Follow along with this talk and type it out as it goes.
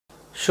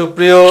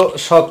সুপ্রিয়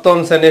সপ্তম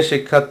শ্রেণীর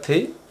শিক্ষার্থী,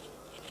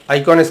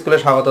 আইকন স্কুলে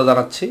স্বাগত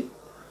জানাচ্ছি।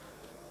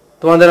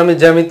 তোমাদের আমি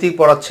জ্যামিতি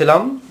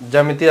পড়াচ্ছিলাম।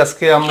 জ্যামিতি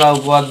আজকে আমরা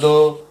উপপাদ্য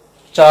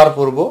 4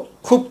 পড়ব।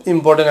 খুব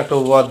ইম্পর্টেন্ট একটা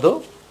উপপাদ্য।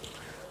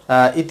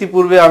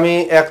 ইতিপূর্বে আমি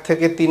 1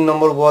 থেকে 3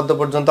 নম্বর উপপাদ্য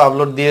পর্যন্ত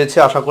আপলোড দিয়েছি,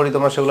 আশা করি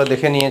তোমরা সেগুলো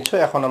দেখে নিয়েছো।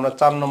 এখন আমরা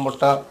 4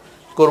 নম্বরটা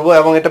করব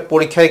এবং এটা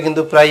পরীক্ষায়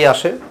কিন্তু প্রায়ই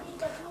আসে।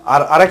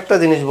 আর আরেকটা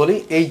জিনিস বলি,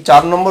 এই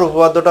 4 নম্বর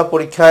উপপাদ্যটা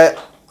পরীক্ষায়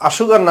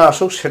আসুক আর না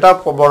আসুক সেটা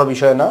বড়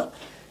বিষয় না,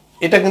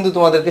 এটা কিন্তু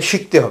তোমাদেরকে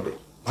শিখতে হবে,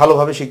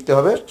 ভালোভাবে শিখতে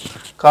হবে।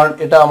 কারণ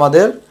এটা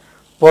আমাদের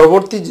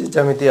পরবর্তী যে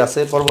জ্যামিতি আছে,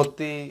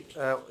 পরবর্তী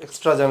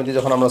এক্সট্রা জ্যামিতি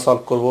যখন আমরা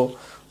সলভ করব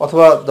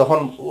অথবা যখন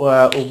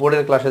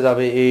উপরের ক্লাসে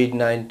যাবে 8,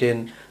 9, 10,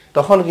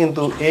 তখন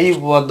কিন্তু এই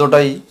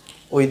উপপাদ্যটাই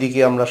ওইদিকে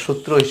আমরা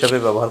সূত্র হিসাবে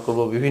ব্যবহার করব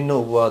বিভিন্ন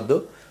উপপাদ্য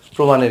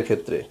প্রমাণের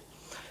ক্ষেত্রে।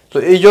 তো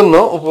এই জন্য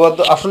উপপাদ্য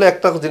আসলে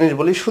একটা জিনিস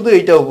বলি, শুধু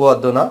এইটা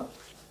উপপাদ্য না,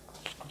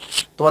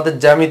 তোমাদের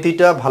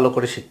জ্যামিতিটা ভালো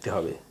করে শিখতে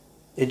হবে,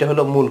 এটা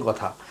হলো মূল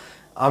কথা।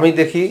 আমি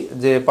দেখি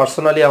যে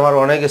পার্সোনালি আমার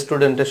অনেক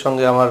স্টুডেন্টের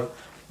সঙ্গে আমার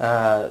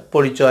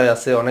পরিচয়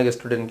আছে, অনেক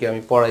স্টুডেন্টকে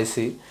আমি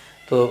পড়াইছি।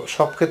 তো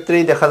সব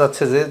ক্ষেত্রেই দেখা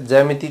যাচ্ছে যে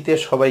জ্যামিতিতে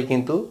সবাই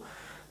কিন্তু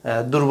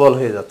দুর্বল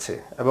হয়ে যাচ্ছে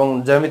এবং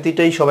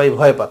জ্যামিতিটাই সবাই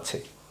ভয় পাচ্ছে।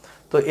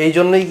 তো এই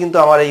জন্যই কিন্তু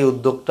আমার এই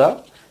উদ্যোগটা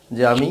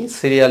যে আমি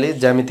সিরিয়ালি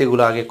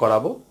জ্যামিতিগুলো আগে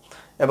করাবো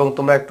এবং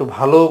তোমরা একটু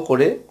ভালো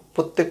করে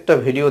প্রত্যেকটা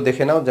ভিডিও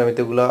দেখে নাও,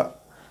 জ্যামিতিগুলো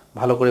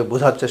ভালো করে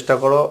বোঝার চেষ্টা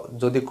করো।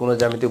 যদি কোনো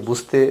জ্যামিতি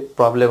বুঝতে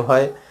প্রবলেম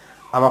হয়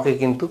আমাকে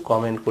কিন্তু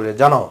কমেন্ট করে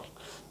জানাও,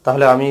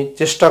 তাহলে আমি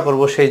চেষ্টা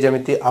করব সেই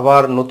জ্যামিতি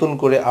আবার নতুন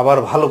করে আবার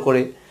ভালো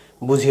করে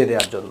বুঝিয়ে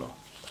দেওয়ার জন্য।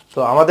 তো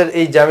আমাদের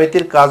এই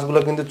জ্যামিতির কাজগুলো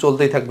কিন্তু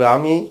চলতেই থাকবে।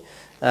 আমি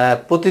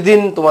প্রতিদিন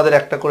তোমাদের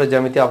একটা করে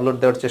জ্যামিতি আপলোড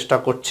দেওয়ার চেষ্টা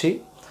করছি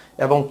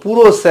এবং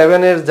পুরো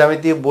 7-এর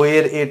জ্যামিতি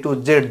বইয়ের A to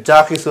Z যা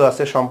কিছু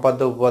আছে, সম্পাদ্য,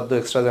 উপপাদ্য,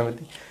 এক্সট্রা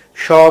জ্যামিতি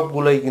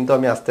সবগুলোই কিন্তু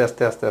আমি আস্তে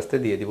আস্তে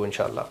দিয়ে দিব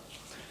ইনশাআল্লাহ।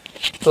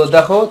 তো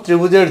দেখো,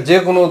 ত্রিভুজের যে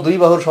কোনো দুই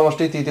বাহুর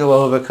সমষ্টি তৃতীয়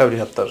বাহু অপেক্ষা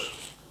বৃহত্তর।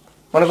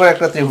 মনে করো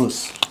একটা ত্রিভুজ,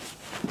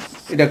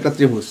 এটা একটা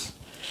ত্রিভুজ,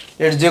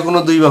 এর যে কোনো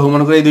দুই বাহু,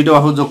 মনে করো এই দুইটা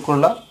বাহু যোগ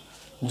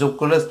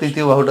করলে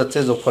তৃতীয় বাহুটার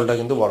চেয়ে যোগফলটা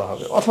কিন্তু বড়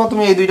হবে। অথবা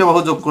তুমি এই দুইটা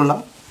বাহু যোগ করলা,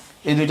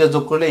 এই দুইটা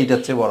যোগ করলে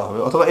এইটার চেয়ে বড় হবে,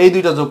 অথবা এই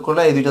দুইটা যোগ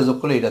করলে এই দুইটা যোগ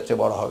করলে এইটার চেয়ে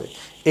বড় হবে।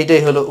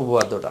 এইটাই হলো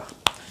উপপাদ্যটা।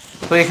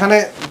 তো এখানে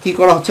কি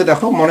করা হচ্ছে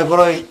দেখো,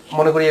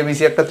 মনে করি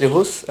এবিসি একটা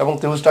ত্রিভুজ এবং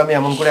ত্রিভুজটা আমি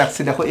এমন করে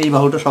আঁকছি, দেখো এই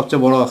বাহুটা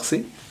সবচেয়ে বড় আঁকছি,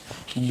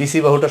 বিসি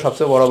বাহুটা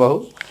সবচেয়ে বড় বাহু।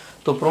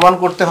 তো প্রমাণ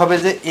করতে হবে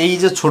যে এই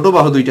যে ছোট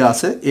বাহু দুইটা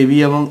আছে এবি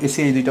এবং এসি,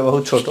 এই দুইটা বাহু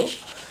ছোট,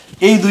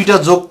 এই দুইটা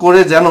যোগ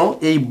করে যেন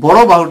এই বড়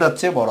বাহুটার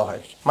চেয়ে বড়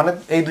হয়, মানে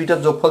এই দুইটার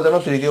যোগফল যেন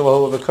তৃতীয় বাহু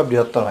অপেক্ষা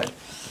বৃহত্তর হয়।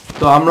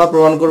 তো আমরা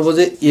প্রমাণ করব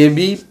যে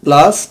এবি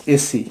প্লাস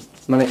এসি,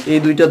 মানে এই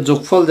দুইটার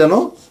যোগফল যেন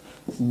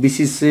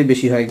বিসির চেয়ে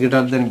বেশি হয়,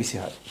 গ্রেটার দেন বিসি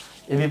হয়।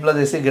 AB plus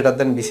AC greater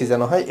than BC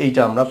যেন হয়,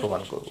 এইটা আমরা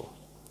প্রমাণ করব।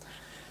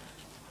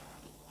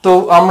 তো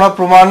আমরা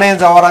প্রমাণে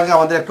যাওয়ার আগে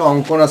আমাদের একটা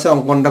অঙ্কন আছে,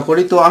 অঙ্কনটা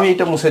করি। তো আমি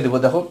এটা মুছে দেবো,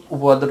 দেখো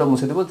উপপাদ্যটা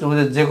মুছে দেবো।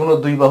 ত্রিভুজের যে কোনো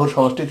দুই বাহুর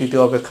সমষ্টি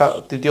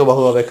তৃতীয়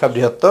বাহু অপেক্ষা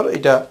বৃহত্তর।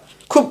 এটা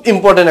খুব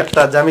ইম্পর্টেন্ট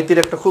একটা জ্যামিতির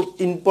একটা খুব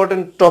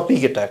ইম্পর্টেন্ট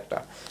টপিক। এটা একটা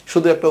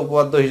শুধু একটা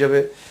উপপাদ্য হিসেবে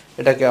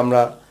এটাকে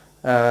আমরা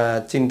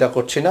চিন্তা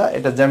করছি না,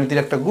 এটা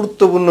জ্যামিতির একটা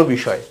গুরুত্বপূর্ণ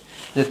বিষয়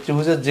যে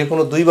ত্রিভুজের যে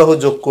কোনো দুই বাহু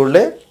যোগ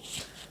করলে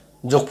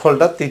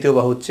যোগফলটা তৃতীয়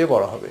বাহুর চেয়ে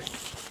বড় হবে।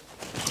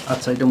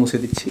 আচ্ছা, এটা মুছে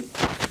দিচ্ছি।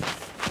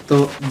 তো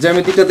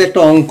জ্যামিতিটাতে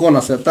একটা অঙ্কন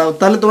আছে,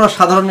 তাহলে তোমরা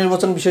সাধারণ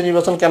নির্বাচন, বিষয়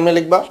নির্বাচন কেমনে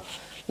লিখবা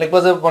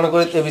যে মনে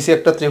করি এবিসি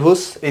একটা ত্রিভুজ,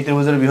 এই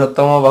ত্রিভুজের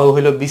বৃহত্তম বাহু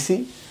হলো বিসি।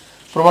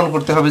 প্রমাণ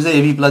করতে হবে যে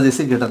AB plus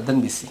AC greater than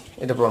BC,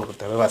 এটা প্রমাণ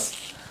করতে হবে, বাস।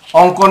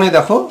 অঙ্কনে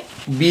দেখো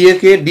বিএ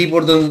কে ডি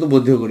পর্যন্ত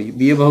বর্ধিত করি,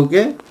 বিএ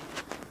বাহুকে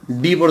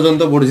ডি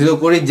পর্যন্ত বর্ধিত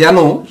করি যেন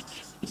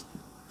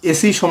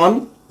এসি সমান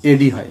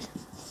এডি হয়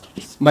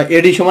বা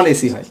এডি সমান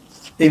এসি হয়,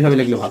 এইভাবে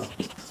লিখলে ভালো।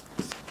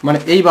 মানে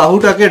এই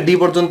বাহুটাকে ডি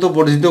পর্যন্ত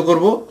বর্ধিত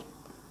করব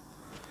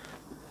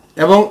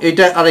এবং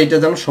এইটা আর এইটা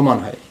যেন সমান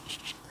হয়,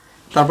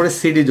 তারপরে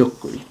সিডি যোগ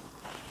করি।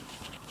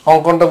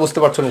 অঙ্কনটা বুঝতে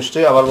পারছো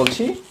নিশ্চয়ই। আবার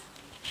বলছি,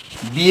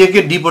 বিএ কে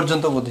ডি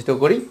পর্যন্ত বর্ধিত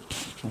করি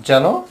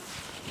যেন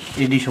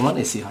এডি সমান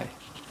এসি হয়,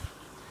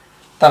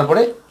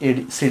 তারপরে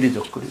এডি সিডি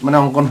যোগ করি, মানে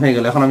অঙ্কন হয়ে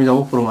গেল। এখন আমি যাব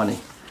প্রমাণে।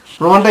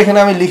 প্রমাণটা এখানে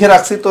আমি লিখে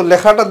রাখছি, তো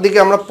লেখাটার দিকে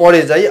আমরা পরে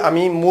যাই।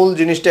 আমি মূল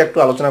জিনিসটা একটু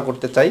আলোচনা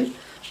করতে চাই।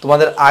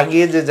 তোমাদের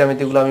আগে যে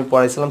জ্যামিতিগুলো আমি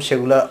পড়াইছিলাম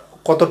সেগুলো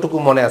কতটুকু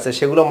মনে আছে,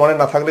 সেগুলো মনে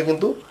না থাকলে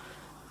কিন্তু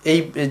এই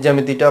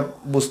জ্যামিতিটা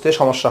বুঝতে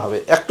সমস্যা হবে।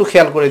 একটু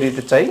খেয়াল করে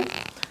দিতে চাই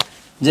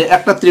যে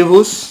একটা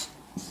ত্রিভুজ,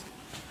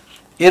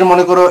 এর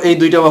মনে করো এই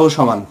দুইটা বাহু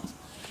সমান,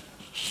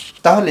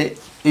 তাহলে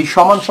এই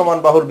সমান সমান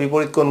বাহুর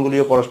বিপরীত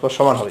কোণগুলিও পরস্পর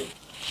সমান হবে।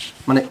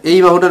 মানে এই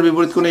বাহুটার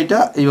বিপরীত কোণ এইটা,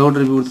 এই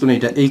বাহুটার বিপরীত কোণ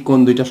এইটা, এই কোণ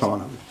দুইটা সমান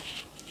হবে।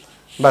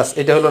 বাস,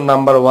 এটা হলো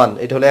নাম্বার 1,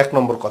 এটা হলো 1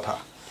 নম্বর কথা।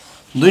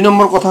 2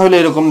 নম্বর কথা হলো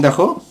এরকম,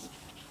 দেখো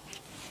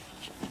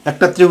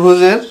একটা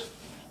ত্রিভুজের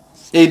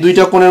এই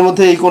দুইটা কোণের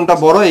মধ্যে এই কোণটা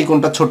বড়, এই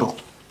কোণটা ছোট,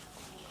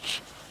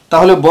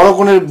 তাহলে বড়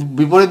কোণের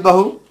বিপরীত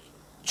বাহু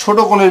ছোট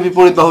কোণের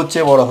বিপরীত বাহুর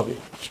চেয়ে বড় হবে।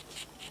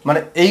 মানে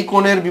এই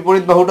কোণের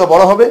বিপরীত বাহুটা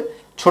বড় হবে,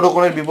 ছোট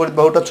কোণের বিপরীত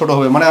বাহুটা ছোট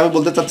হবে। মানে আমি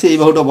বলতে চাচ্ছি এই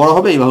বাহুটা বড়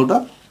হবে, এই বাহুটা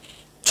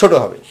ছোট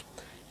হবে।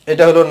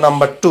 এটা হলো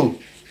নাম্বার 2।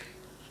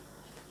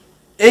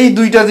 এই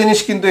দুইটা জিনিস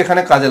কিন্তু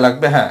এখানে কাজে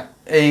লাগবে। হ্যাঁ,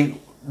 এই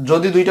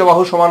যদি দুইটা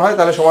বাহু সমান হয়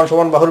তাহলে সমান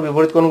সমান বাহুর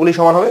বিপরীত কোণগুলি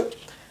সমান হবে।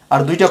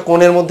 আর দুইটা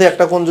কোণের মধ্যে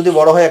একটা কোণ যদি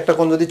বড় হয় একটা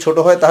কোণ যদি ছোট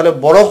হয় তাহলে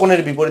বড়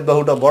কোণের বিপরীত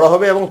বাহুটা বড়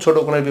হবে এবং ছোট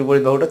কোণের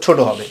বিপরীত বাহুটা ছোট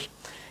হবে।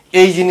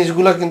 এই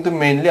জিনিসগুলো কিন্তু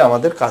মেইনলি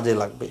আমাদের কাজে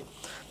লাগবে,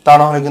 তা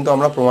না হলে কিন্তু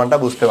আমরা প্রমাণটা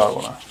বুঝতে পারবো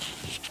না।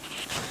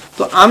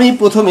 তো আমি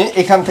প্রথমে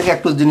এখান থেকে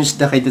একটু জিনিস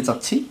দেখাইতে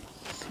চাচ্ছি।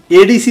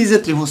 এডিসি যে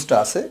ত্রিভুজটা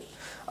আছে,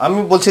 আমি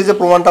বলছি যে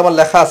প্রমাণটা আমার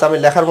লেখা আছে, আমি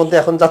লেখার মধ্যে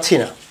এখন যাচ্ছি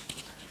না।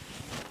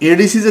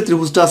 এডিসি যে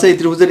ত্রিভুজটা আছে এই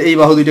ত্রিভুজের এই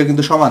বাহু দুইটা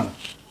কিন্তু সমান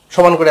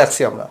সমান করে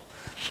আসছি আমরা।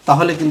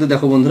 তাহলে কিন্তু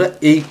দেখো বন্ধুরা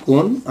এই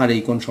কোণ আর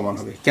এই কোণ সমান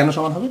হবে। কেন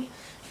সমান হবে?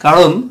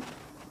 কারণ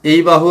এই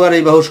বাহু আর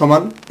এই বাহু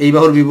সমান, এই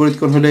বাহুর বিপরীত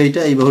কোণ হলো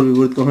এইটা, এই বাহুর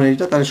বিপরীত কোণ হলো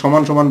এইটা, তাহলে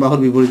সমান সমান বাহুর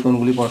বিপরীত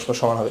কোণগুলি পরস্পর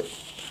সমান হবে।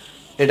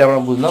 এটা আমরা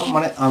বুঝলাম।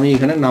 মানে আমি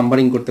এখানে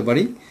নাম্বারিং করতে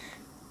পারি,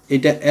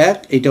 এটা 1,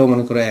 এইটাও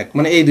মনে করো 1,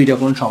 মানে এই দুইটা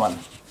কোণ সমান।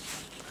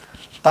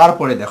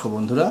 তারপরে দেখো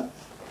বন্ধুরা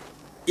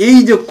এই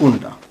যে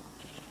কোণটা,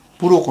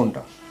 পুরো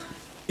কোণটা,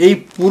 এই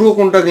পুরো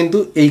কোণটা কিন্তু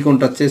এই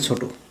কোণটার চেয়ে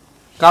ছোট।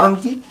 কারণ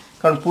কি?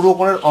 কারণ পুরো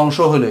কোণের অংশ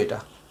হলো এটা,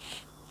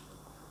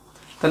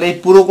 তাহলে এই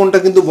পুরো কোণটা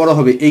কিন্তু বড়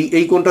হবে,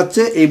 এই কোণটার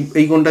চেয়ে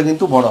এই কোণটা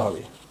কিন্তু বড়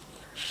হবে।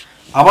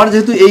 আবার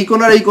যেহেতু এই কোণ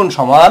আর এই কোণ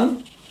সমান,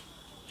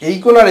 এই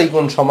কোণ আর এই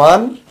কোণ সমান,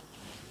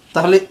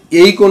 তাহলে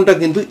এই কোণটা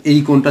কিন্তু এই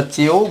কোণটার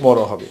চেয়েও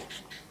বড় হবে।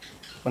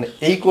 মানে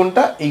এই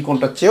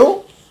কোণটার চেয়েও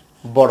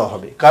বড়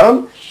হবে, কারণ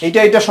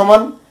এটা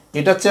সমান,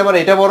 এটার চেয়ে আবার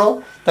এটা বড়,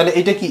 তাহলে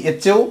এটা কি এর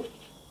চেয়েও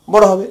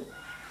বড় হবে।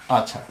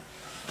 আচ্ছা,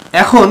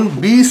 এখন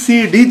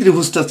বিসিডি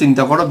ত্রিভুজটা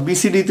চিন্তা করো।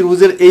 বিসিডি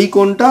ত্রিভুজের এই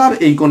কোণটা আর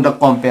এই কোণটা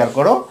কম্পেয়ার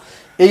করো,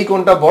 এই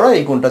কোণটা বড়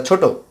এই কোণটা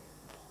ছোট।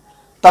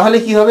 তাহলে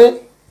কি হবে?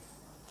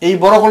 এই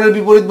বড় কোণের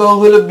বিপরীত বাহু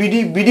হলো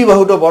বিডি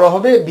বাহুটা বড়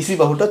হবে, বিসি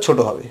বাহুটা ছোট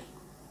হবে।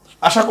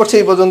 আশা করছি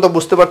এই পর্যন্ত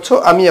বুঝতে পারছো।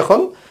 আমি এখন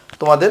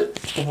তোমাদের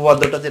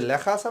উপপাদ্যটা যে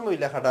লেখা আছে আমি ওই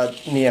লেখাটা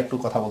নিয়ে একটু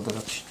কথা বলতে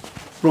চাচ্ছি।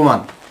 প্রমাণ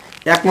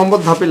 1 নম্বর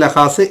ধাপে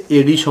লেখা আছে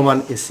এডি সমান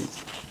এসি।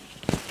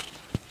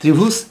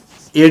 ত্রিভুজ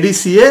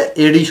এডিসি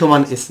এডি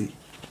সমান এসি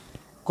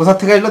কোথা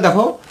থেকে আসলো?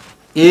 দেখো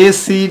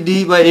এসিডি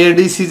বা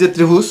এডিসি যে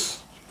ত্রিভুজ,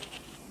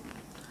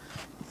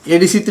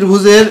 এডিসি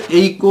ত্রিভুজের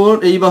এই কোণ,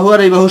 এই বাহু আর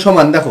এই বাহু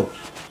সমান। দেখো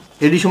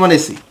এডি সমান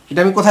এসি, এটা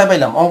আমি কোথায়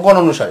পাইলাম? অঙ্কন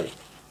অনুসারে।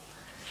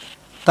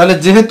 তাহলে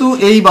যেহেতু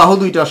এই বাহু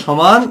দুইটা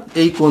সমান,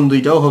 এই কোণ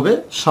দুইটাও হবে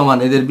সমান,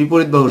 এদের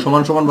বিপরীত বাহু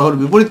সমান সমান বাহুর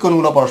বিপরীত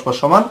কোণগুলো পরস্পর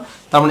সমান,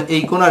 তার মানে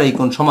এই কোণ আর এই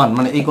কোণ সমান,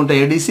 মানে এই কোণটা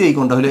এডিসি, এই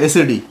কোণটা হলো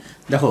এসিডি।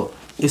 দেখো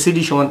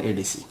এসিডি সমান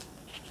এডিসি,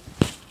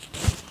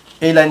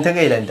 এই লাইন থেকে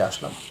এই লাইনটা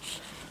আসলাম।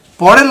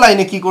 পরের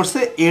লাইনে কি করছে?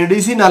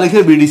 এডিসি না লিখে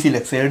বিডিসি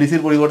লিখছে,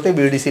 এডিসির পরিবর্তে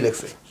বিডিসি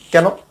লিখছে।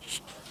 কেন?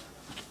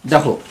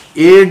 দেখো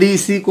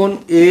এডিসি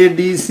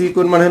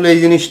কোণ মানে হলো এই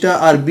জিনিসটা,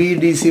 আর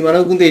বিডিসি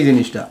মানেও কিন্তু এই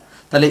জিনিসটা।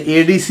 তাহলে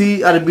এডিসি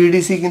আর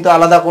বিডিসি কিন্তু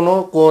আলাদা কোনো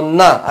কোণ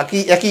না,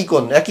 একই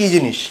কোণ, একই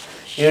জিনিস।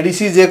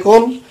 এডিসি যে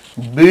কোণ,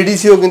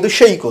 বিডিসিও কিন্তু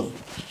সেই কোণ।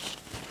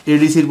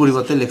 এডিসির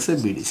পরিবর্তে লিখছে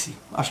বিডিসি।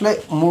 আসলে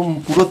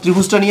পুরো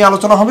ত্রিভুজটা নিয়ে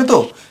আলোচনা হবে, তো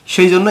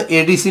সেই জন্য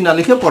এডিসি না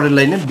লিখে পরের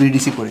লাইনে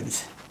বিডিসি করে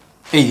দিছে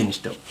এই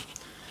জিনিসটাও।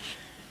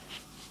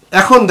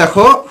 এখন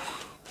দেখো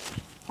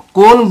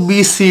কোণ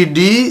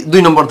বিসিডি 2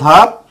 নম্বর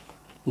ধাপ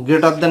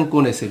গ্রেটার দেন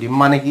কোণ এসিডি।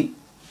 মানে কি?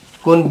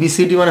 কোণ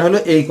বিসিডি মানে হলো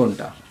এই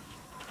কোণটা,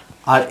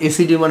 আর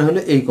এসিডি মানে হলো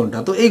এই কোণটা।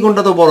 তো এই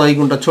কোণটা তো বড়, এই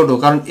কোণটা ছোট,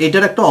 কারণ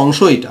এটার একটা অংশ,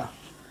 এটা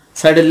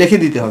সাইডে লিখে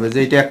দিতে হবে যে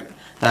এটা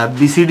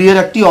বিসিডি এর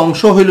একটি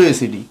অংশ হইলো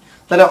এসিডি।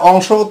 তাহলে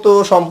অংশ তো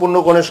সম্পূর্ণ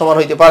কোণের সমান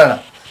হইতে পারে না,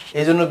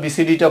 এই জন্য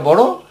বিসিডিটা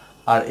বড়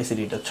আর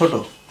এসিডিটা ছোট।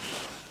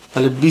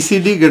 তাহলে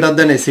বিসিডি গ্রেটার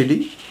দেন এসিডি।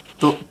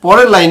 তো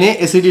পরের লাইনে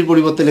এসিডির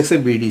পরিবর্তে লিখছে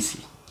বিডিসি।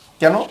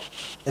 কেন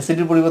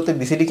এসিডির পরিবর্তে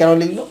বিসিডি কেন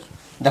লিখলো?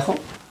 দেখো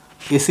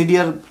এসিডি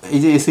আর এই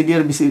যে এসিডি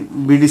আর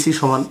বিডিসি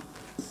সমান,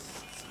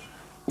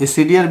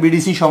 এসিডি আর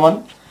বিডিসি সমান,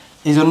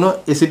 এই জন্য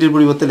এসিডির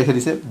পরিবর্তে লিখে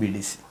দিছে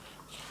বিডিসি।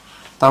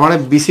 তার মানে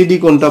বিসিডি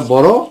কোণটা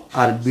বড়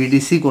আর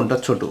বিডিসি কোণটা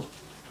ছোট।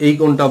 এই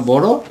কোণটা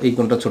বড়, এই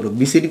কোণটা ছোট।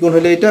 বিসিডি কোণ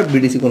হলে এটা,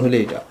 বিডিসি কোণ হলে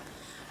এটা।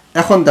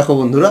 এখন দেখো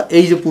বন্ধুরা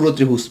এই যে পুরো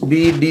ত্রিভুজ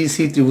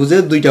বিডিসি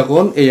ত্রিভুজের দুইটা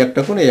কোণ, এই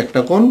একটা কোণ, এই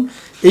একটা কোণ,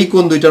 এই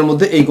কোণ দুইটার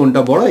মধ্যে এই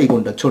কোণটা বড়, এই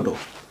কোণটা ছোট।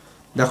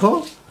 দেখো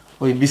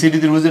ওই বিসিডি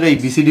ত্রিভুজের এই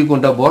বিসিডি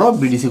কোণটা বড়,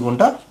 বিডিসি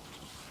কোণটা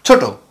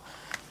ছোট।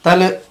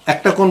 তাহলে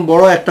একটা কোণ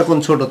বড়, একটা কোণ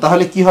ছোট।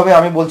 তাহলে কি হবে?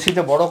 আমি বলছি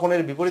যে বড়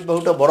কোণের বিপরীত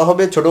বাহুটা বড়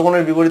হবে, ছোট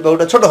কোণের বিপরীত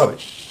বাহুটা ছোট হবে।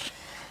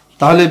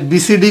 তাহলে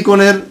বিসিডি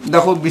কোণের,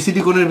 দেখো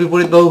বিসিডি কোণের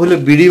বিপরীত বাহু হলো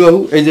বিডি বাহু,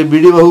 এই যে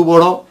বিডি বাহু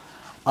বড়,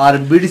 আর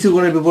বিডিসি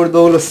কোণের বিপরীত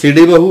বাহু হলো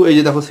সিডি বাহু, এই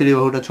যে দেখো সিডি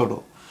বাহুটা ছোট।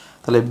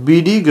 তাহলে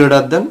বিডি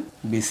গ্রেটার দেন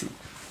বিসি,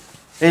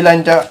 এই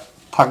লাইনটা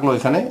থাকলো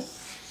এখানে।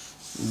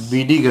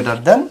 বিডি গ্রেটার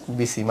দেন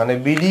বিসি মানে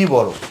বিডি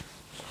বড়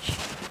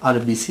আর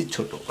বিসি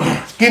ছোট।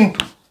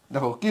 কিন্তু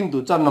দেখো, কিন্তু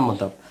 4 নম্বর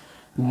ধাপ,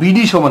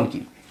 বিডি সমান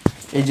কি?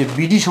 এই যে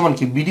বিডি সমান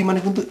কি? বিডি মানে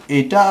কিন্তু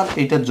এটা আর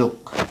এটা যোগ,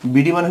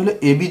 বিডি মানে হলো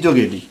এবি যোগ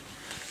এডি,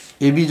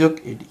 এবি যোগ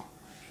এডি।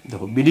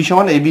 দেখো বিডি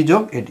সমান এবি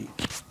যোগ এডি,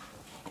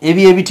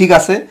 এবি এবি ঠিক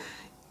আছে,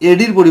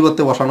 এডির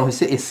পরিবর্তে বসানো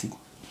হয়েছে এসি,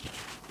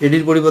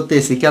 এডির পরিবর্তে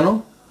এসি। কেন?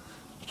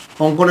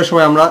 অঙ্কনের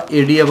সময় আমরা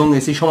এডি এবং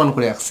এসি সমান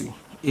করে আঁকছি,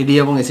 এডি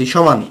এবং এসি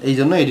সমান, এই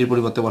জন্য এডির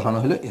পরিবর্তে বসানো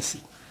হলো এসি।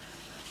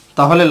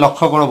 তাহলে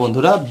লক্ষ্য করো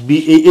বন্ধুরা,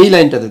 এই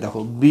লাইনটাতে দেখো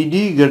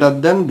বিডি গ্রেটার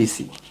দেন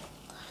বিসি,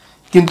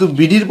 কিন্তু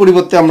বিডির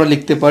পরিবর্তে আমরা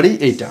লিখতে পারি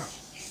এইটা,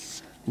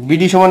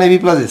 বিডি সমান এবি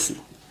প্লাস এসি।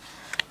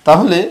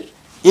 তাহলে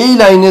এই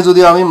লাইনে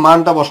যদি আমি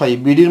মানটা বসাই,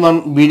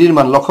 বিডির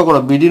মান লক্ষ্য করো,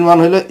 বিডির মান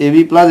হলো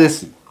এবি প্লাস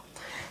এসি।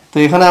 তো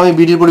এখানে আমি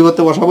বিডির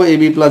পরিবর্তে বসাবো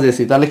এবি প্লাস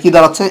এসি, তাহলে কি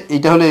দাঁড়াচ্ছে,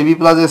 এইটা হলো AB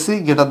plus AC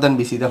greater than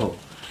BC. দেখো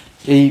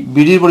এই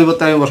বিডির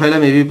পরিবর্তে আমি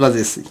বসাইলাম এবি প্লাস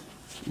এসি,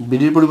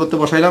 বিডির পরিবর্তে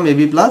বসাইলাম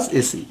AB plus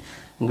AC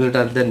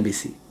greater than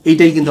BC.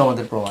 এইটাই কিন্তু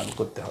আমাদের প্রমাণ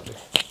করতে হবে।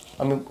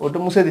 আমি ওটা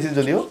মুছে দিছি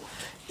যদিও,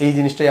 এই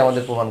জিনিসটাই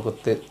আমাদের প্রমাণ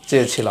করতে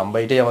চেয়েছিলাম বা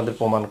এটাই আমাদের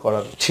প্রমাণ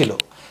করার ছিল।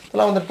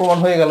 তাহলে আমাদের প্রমাণ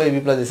হয়ে গেল AB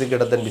plus AC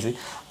greater than BC.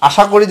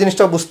 আশা করি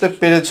জিনিসটা বুঝতে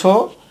পেরেছো।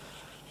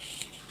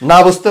 না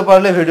বুঝতে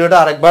পারলে ভিডিওটা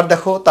আরেকবার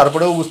দেখো,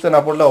 তারপরেও বুঝতে না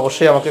পারলে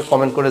অবশ্যই আমাকে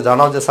কমেন্ট করে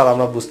জানাও যে স্যার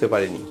আমরা বুঝতে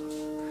পারিনি।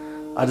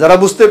 আর যারা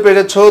বুঝতে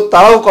পেরেছো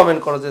তারাও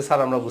কমেন্ট করো যে স্যার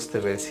আমরা বুঝতে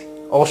পেরেছি।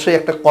 অবশ্যই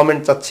একটা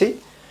কমেন্ট চাচ্ছি,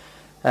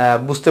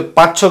 বুঝতে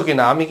পারছো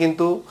কিনা। আমি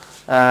কিন্তু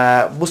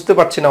বুঝতে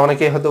পারছি না,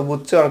 অনেকে হয়তো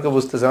বুঝছে, অনেকে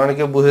বুঝতেছে,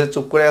 অনেকে বুঝে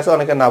চুপ করে আছে,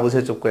 অনেকে না বুঝে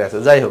চুপ করে আছে।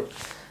 যাই হোক,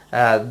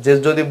 যে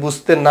যদি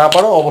বুঝতে না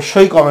পারো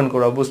অবশ্যই কমেন্ট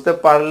করো। বুঝতে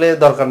পারলে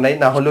দরকার নাই,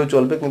 না হলেও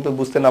চলবে, কিন্তু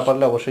বুঝতে না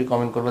পারলে অবশ্যই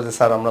কমেন্ট করবে যে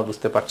স্যার আমরা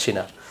বুঝতে পারছি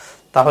না।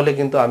 তাহলে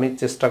কিন্তু আমি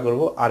চেষ্টা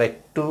করব আর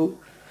একটু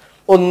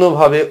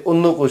অন্যভাবে,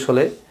 অন্য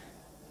কৌশলে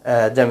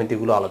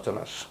জ্যামিতিগুলো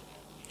আলোচনার।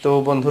 তো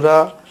বন্ধুরা,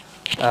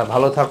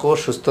 ভালো থাকো,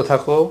 সুস্থ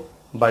থাকো,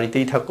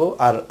 বাড়িতেই থাকো,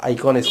 আর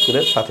আইকন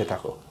স্কুলের সাথে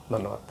থাকো।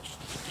 ধন্যবাদ।